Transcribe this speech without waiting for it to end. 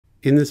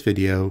In this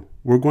video,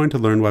 we're going to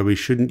learn why we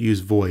shouldn't use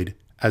void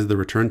as the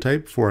return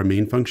type for a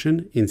main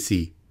function in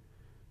C.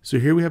 So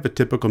here we have a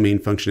typical main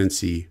function in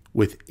C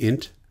with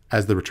int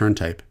as the return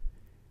type.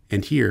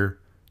 And here,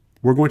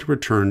 we're going to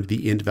return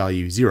the int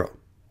value 0.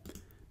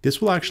 This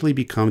will actually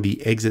become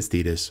the exit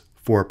status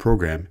for a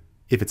program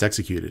if it's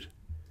executed.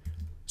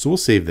 So we'll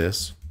save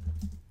this,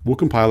 we'll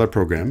compile our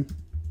program,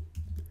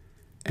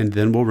 and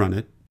then we'll run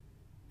it.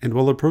 And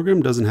while the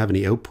program doesn't have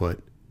any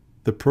output,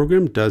 the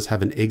program does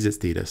have an exit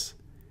status,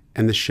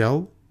 and the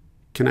shell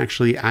can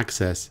actually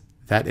access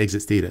that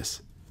exit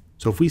status.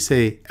 So if we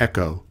say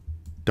echo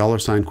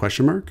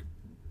 $?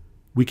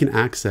 We can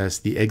access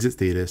the exit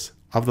status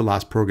of the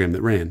last program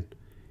that ran,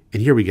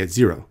 and here we get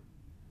 0.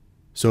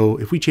 So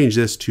if we change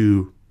this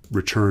to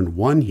return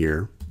 1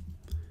 here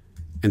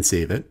and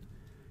save it,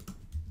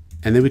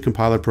 and then we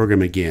compile our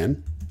program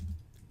again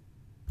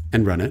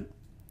and run it,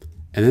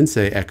 and then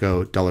say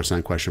echo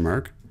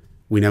 $?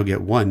 We now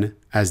get 1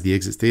 as the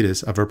exit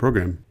status of our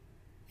program.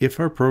 If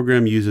our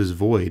program uses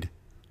void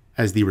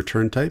as the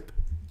return type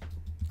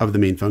of the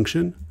main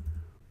function,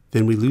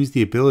 then we lose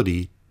the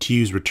ability to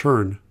use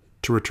return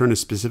to return a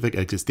specific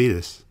exit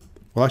status.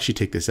 We'll actually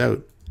take this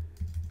out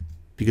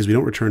because we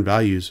don't return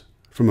values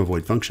from a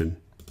void function.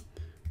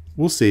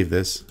 We'll save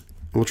this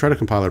and we'll try to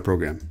compile our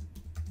program.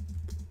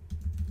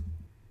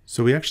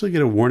 So we actually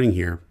get a warning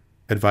here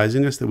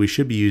advising us that we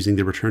should be using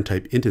the return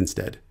type int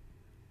instead.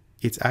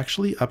 It's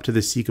actually up to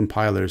the C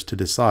compilers to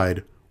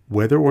decide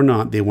whether or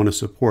not they want to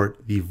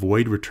support the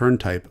void return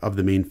type of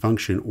the main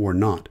function or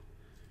not.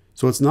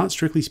 So it's not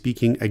strictly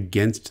speaking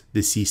against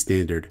the C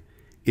standard.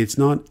 It's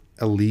not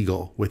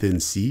illegal within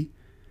C,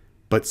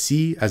 but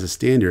C as a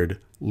standard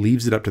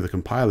leaves it up to the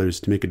compilers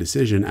to make a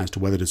decision as to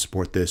whether to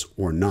support this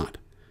or not.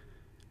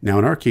 Now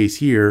in our case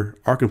here,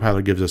 our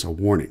compiler gives us a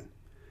warning.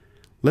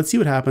 Let's see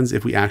what happens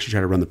if we actually try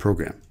to run the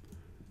program.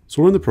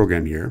 So we'll run the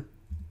program here,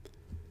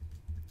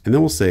 and then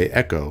we'll say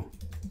echo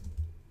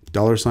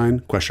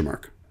 $?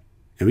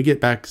 And we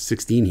get back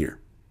 16 here.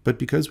 But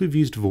because we've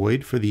used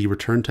void for the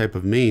return type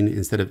of main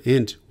instead of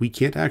int, we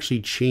can't actually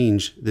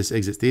change this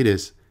exit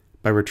status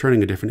by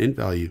returning a different int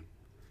value.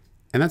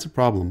 And that's a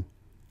problem.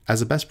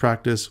 As a best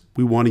practice,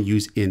 we want to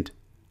use int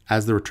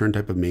as the return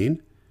type of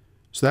main,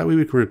 so that way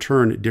we can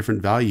return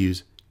different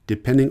values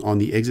depending on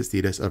the exit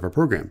status of our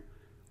program.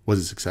 Was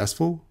it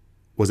successful?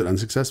 Was it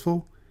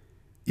unsuccessful?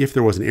 If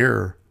there was an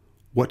error,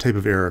 what type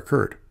of error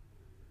occurred?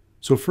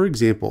 So for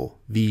example,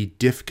 the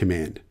diff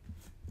command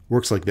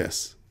works like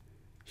this.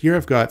 Here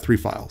I've got 3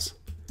 files.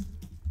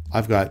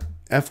 I've got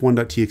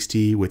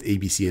f1.txt with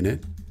abc in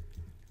it,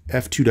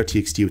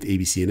 f2.txt with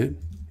abc in it,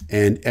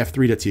 and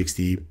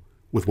f3.txt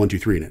with 1, 2,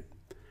 3 in it.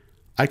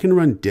 I can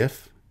run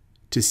diff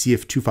to see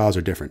if 2 files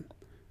are different.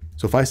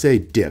 So if I say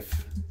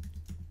diff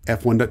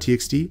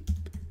f1.txt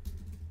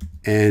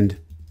and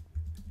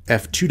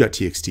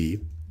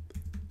f2.txt,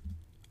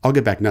 I'll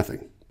get back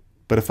nothing.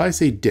 But if I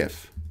say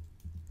diff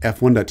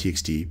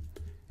f1.txt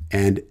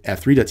and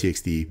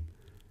f3.txt,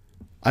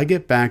 I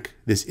get back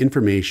this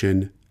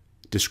information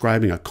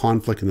describing a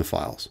conflict in the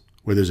files,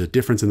 where there's a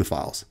difference in the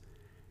files.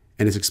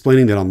 And it's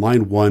explaining that on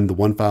line 1, the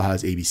one file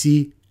has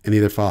ABC and the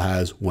other file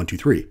has 1, 2,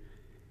 3.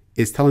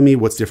 It's telling me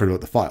what's different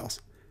about the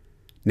files.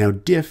 Now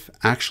diff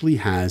actually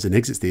has an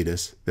exit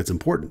status that's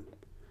important.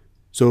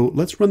 So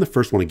let's run the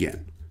first one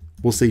again.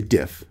 We'll say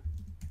diff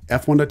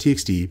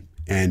f1.txt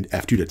and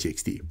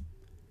f2.txt.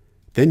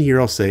 Then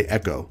here I'll say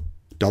echo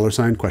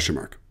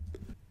 $?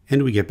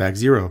 And we get back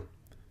 0.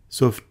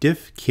 So if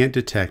diff can't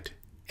detect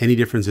any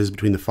differences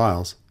between the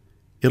files,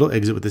 it'll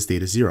exit with the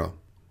status 0.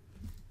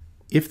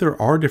 If there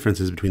are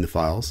differences between the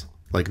files,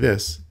 like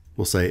this,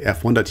 we'll say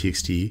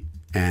f1.txt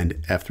and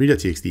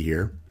f3.txt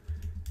here,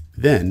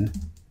 then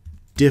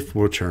diff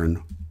will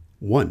return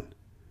 1.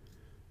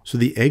 So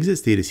the exit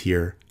status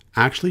here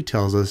actually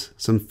tells us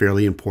some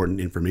fairly important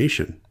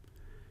information.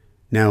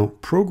 Now,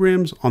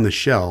 programs on the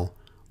shell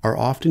are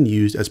often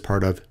used as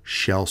part of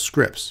shell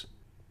scripts.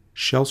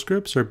 Shell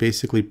scripts are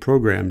basically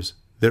programs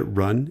that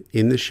run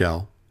in the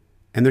shell,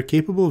 and they're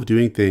capable of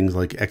doing things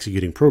like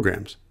executing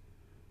programs.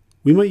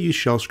 We might use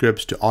shell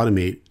scripts to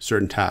automate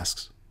certain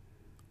tasks.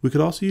 We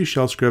could also use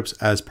shell scripts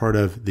as part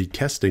of the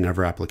testing of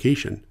our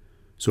application.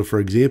 So for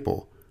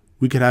example,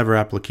 we could have our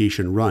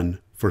application run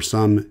for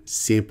some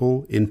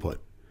sample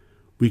input.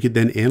 We could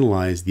then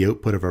analyze the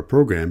output of our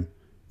program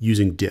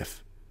using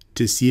diff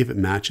to see if it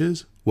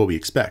matches what we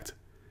expect.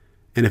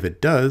 And if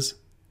it does,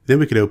 then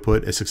we could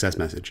output a success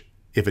message.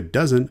 If it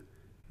doesn't,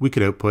 we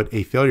could output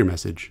a failure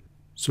message.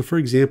 So for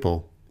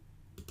example,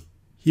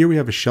 here we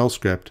have a shell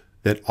script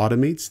that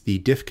automates the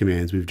diff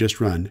commands we've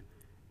just run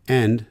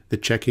and the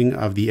checking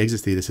of the exit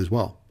status as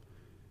well.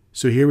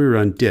 So here we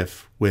run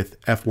diff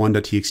with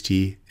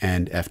f1.txt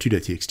and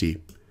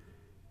f2.txt.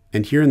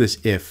 And here in this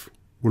if,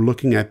 we're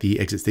looking at the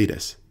exit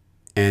status.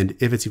 And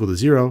if it's equal to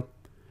 0,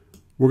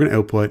 we're going to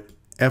output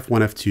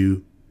f1,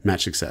 f2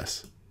 match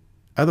success.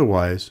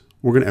 Otherwise,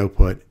 we're going to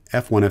output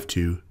f1,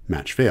 f2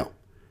 match fail.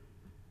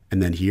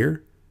 And then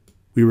here,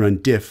 we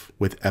run diff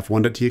with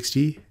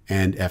f1.txt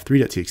and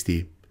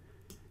f3.txt.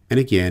 And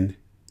again,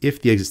 if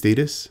the exit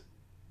status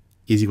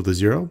is equal to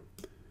 0,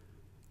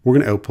 we're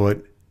going to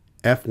output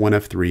F1,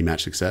 F3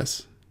 match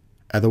success.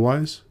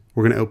 Otherwise,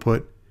 we're going to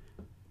output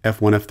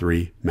F1,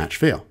 F3 match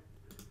fail.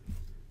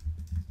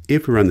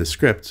 If we run this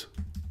script,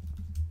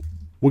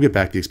 we'll get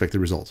back the expected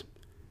result.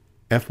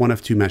 F1,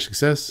 F2 match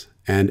success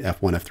and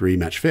F1, F3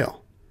 match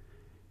fail.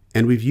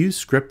 And we've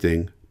used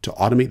scripting to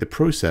automate the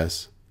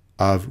process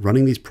of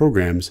running these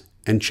programs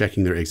and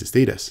checking their exit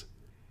status.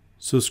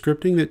 So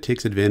scripting that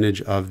takes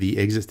advantage of the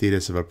exit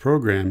status of a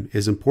program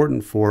is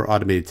important for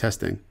automated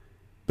testing,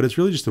 but it's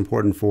really just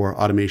important for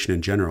automation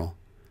in general.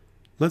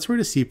 Let's write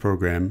a C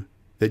program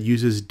that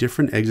uses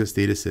different exit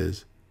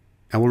statuses,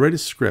 and we'll write a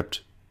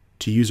script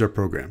to use our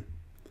program.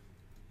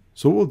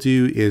 So what we'll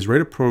do is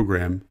write a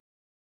program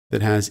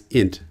that has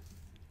int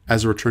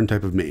as a return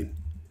type of main.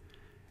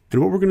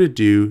 And what we're going to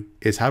do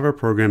is have our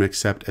program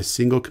accept a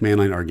single command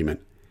line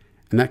argument,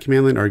 and that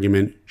command line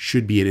argument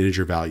should be an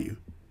integer value.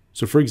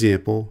 So for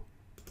example,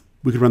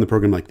 we could run the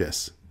program like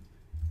this,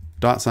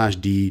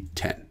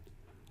 ./d10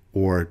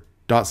 or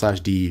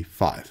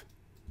 ./d5.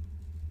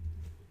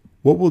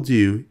 What we'll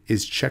do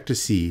is check to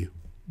see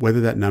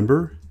whether that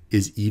number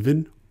is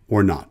even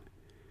or not.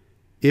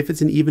 If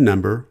it's an even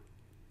number,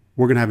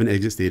 we're going to have an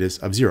exit status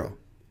of 0.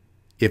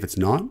 If it's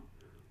not,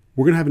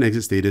 we're going to have an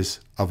exit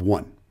status of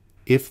 1.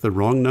 If the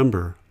wrong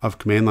number of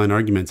command line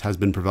arguments has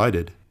been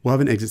provided, we'll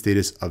have an exit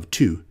status of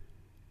 2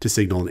 to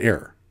signal an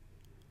error.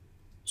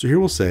 So here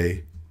we'll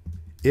say,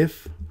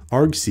 if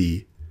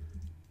argc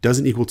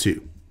doesn't equal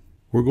 2,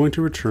 we're going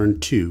to return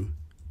 2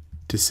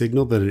 to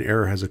signal that an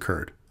error has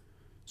occurred.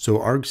 So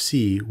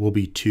argc will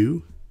be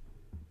 2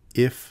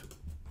 if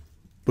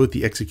both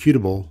the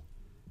executable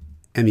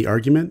and the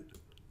argument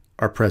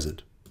are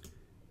present.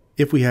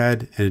 If we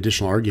had an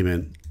additional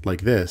argument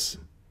like this,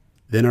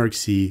 then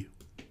argc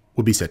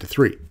would be set to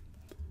 3.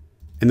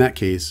 In that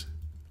case,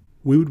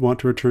 we would want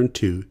to return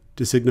 2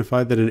 to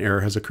signify that an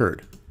error has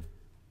occurred.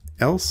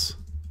 Else,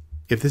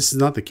 if this is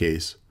not the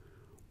case,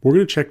 we're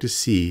going to check to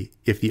see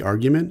if the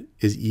argument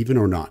is even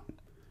or not.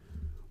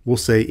 We'll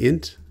say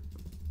int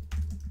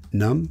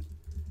num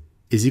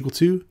is equal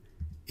to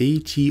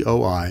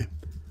atoi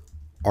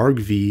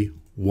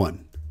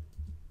argv1.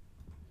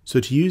 So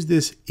to use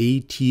this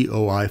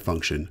atoi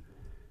function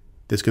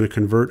that's going to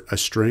convert a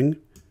string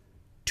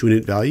to an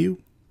int value,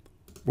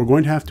 we're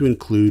going to have to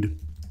include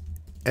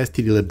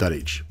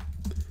stdlib.h,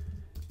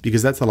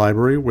 because that's the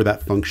library where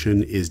that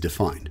function is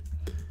defined.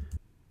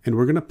 And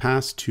we're going to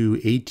pass to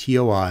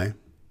atoi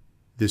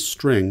this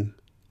string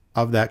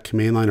of that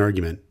command line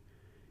argument.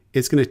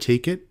 It's going to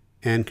take it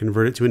and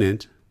convert it to an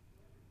int,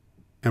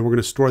 and we're going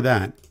to store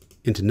that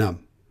into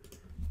num.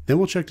 Then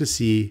we'll check to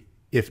see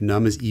if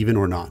num is even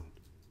or not.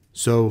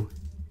 So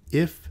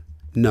if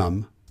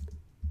num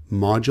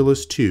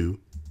modulus 2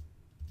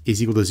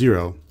 is equal to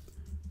 0,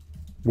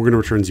 we're going to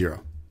return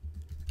 0.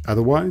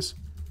 Otherwise,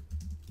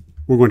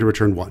 we're going to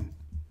return 1.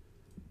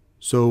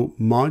 So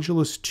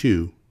modulus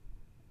 2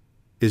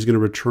 is going to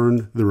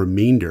return the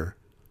remainder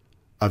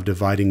of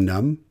dividing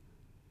num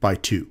by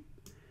 2.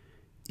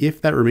 If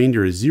that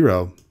remainder is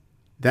 0,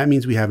 that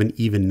means we have an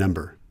even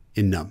number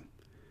in num.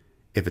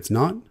 If it's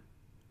not,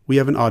 we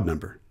have an odd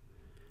number.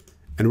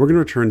 And we're going to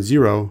return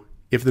 0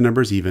 if the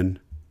number is even,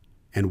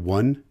 and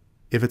 1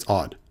 if it's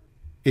odd.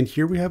 And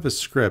here we have a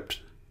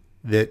script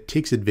that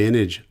takes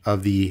advantage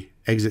of the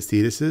exit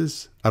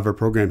statuses of our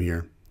program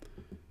here.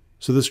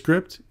 So the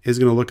script is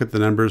going to look at the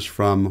numbers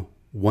from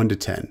 1 to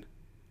 10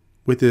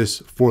 with this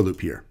for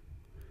loop here.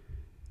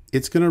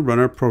 It's going to run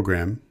our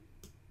program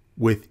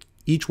with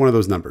each one of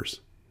those numbers.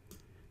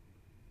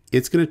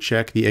 It's going to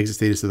check the exit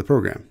status of the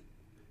program.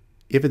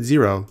 If it's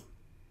 0,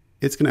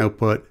 it's going to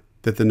output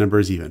that the number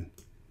is even.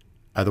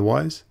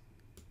 Otherwise,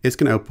 it's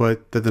going to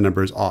output that the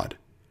number is odd.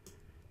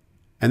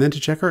 And then to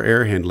check our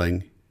error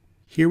handling,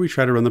 here we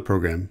try to run the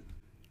program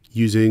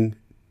using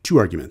 2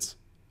 arguments.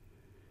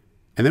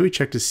 And then we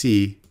check to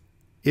see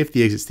if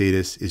the exit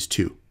status is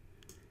 2.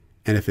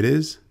 And if it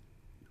is,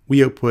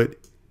 we output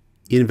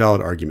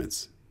invalid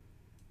arguments.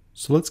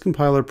 So let's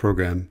compile our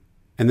program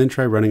and then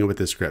try running it with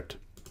this script.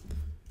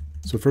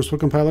 So first we'll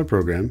compile our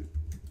program,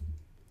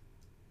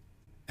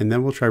 and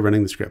then we'll try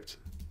running the script.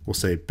 We'll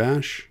say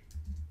bash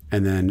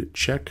and then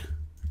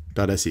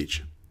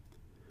check.sh.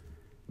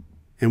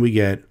 And we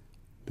get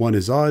 1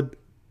 is odd,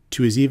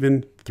 2 is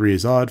even, 3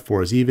 is odd,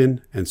 4 is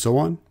even, and so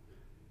on.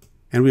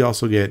 And we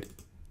also get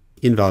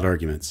invalid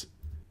arguments.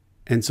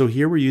 And so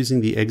here we're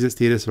using the exit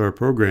status of our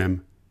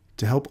program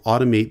to help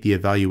automate the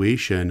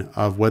evaluation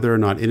of whether or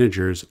not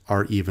integers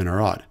are even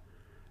or odd.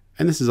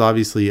 And this is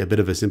obviously a bit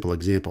of a simple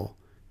example,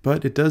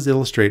 but it does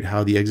illustrate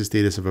how the exit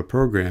status of a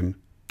program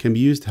can be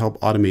used to help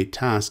automate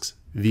tasks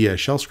via a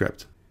shell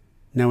script.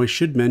 Now I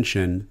should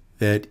mention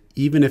that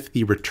even if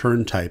the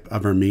return type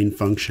of our main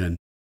function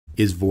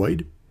is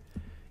void,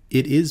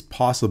 it is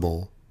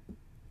possible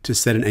to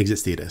set an exit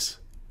status.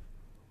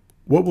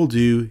 What we'll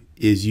do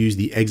is use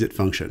the exit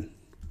function.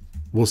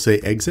 We'll say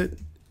exit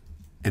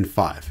and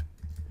 5.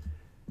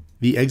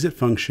 The exit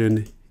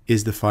function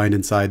is defined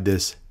inside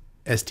this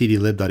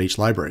stdlib.h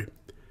library.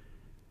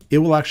 It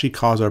will actually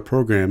cause our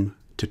program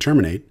to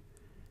terminate,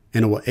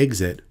 and it will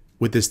exit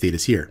with this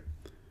status here.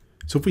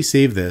 So if we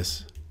save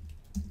this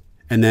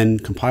and then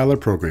compile our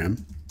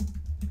program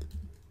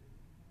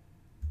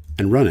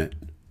and run it,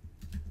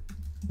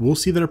 we'll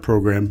see that our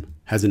program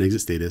has an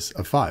exit status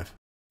of 5.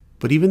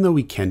 But even though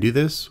we can do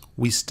this,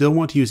 we still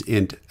want to use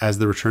int as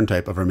the return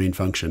type of our main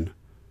function.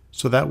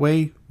 So that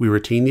way we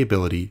retain the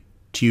ability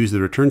to use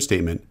the return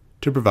statement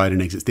to provide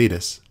an exit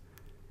status.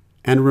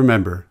 And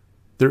remember,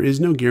 there is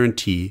no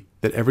guarantee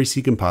that every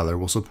C compiler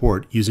will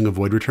support using a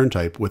void return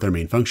type with our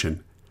main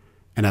function.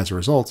 And as a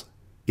result,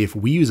 if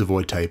we use a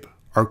void type,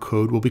 our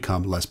code will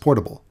become less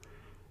portable,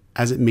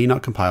 as it may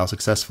not compile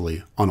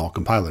successfully on all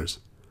compilers.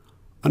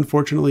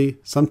 Unfortunately,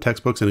 some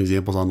textbooks and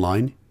examples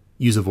online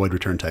use a void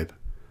return type.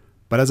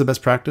 But as a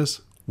best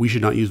practice, we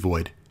should not use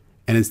void,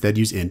 and instead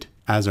use int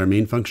as our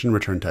main function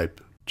return type.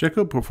 Check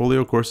out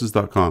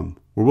portfoliocourses.com,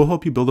 where we'll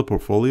help you build a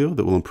portfolio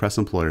that will impress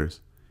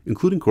employers,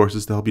 including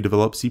courses to help you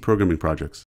develop C programming projects.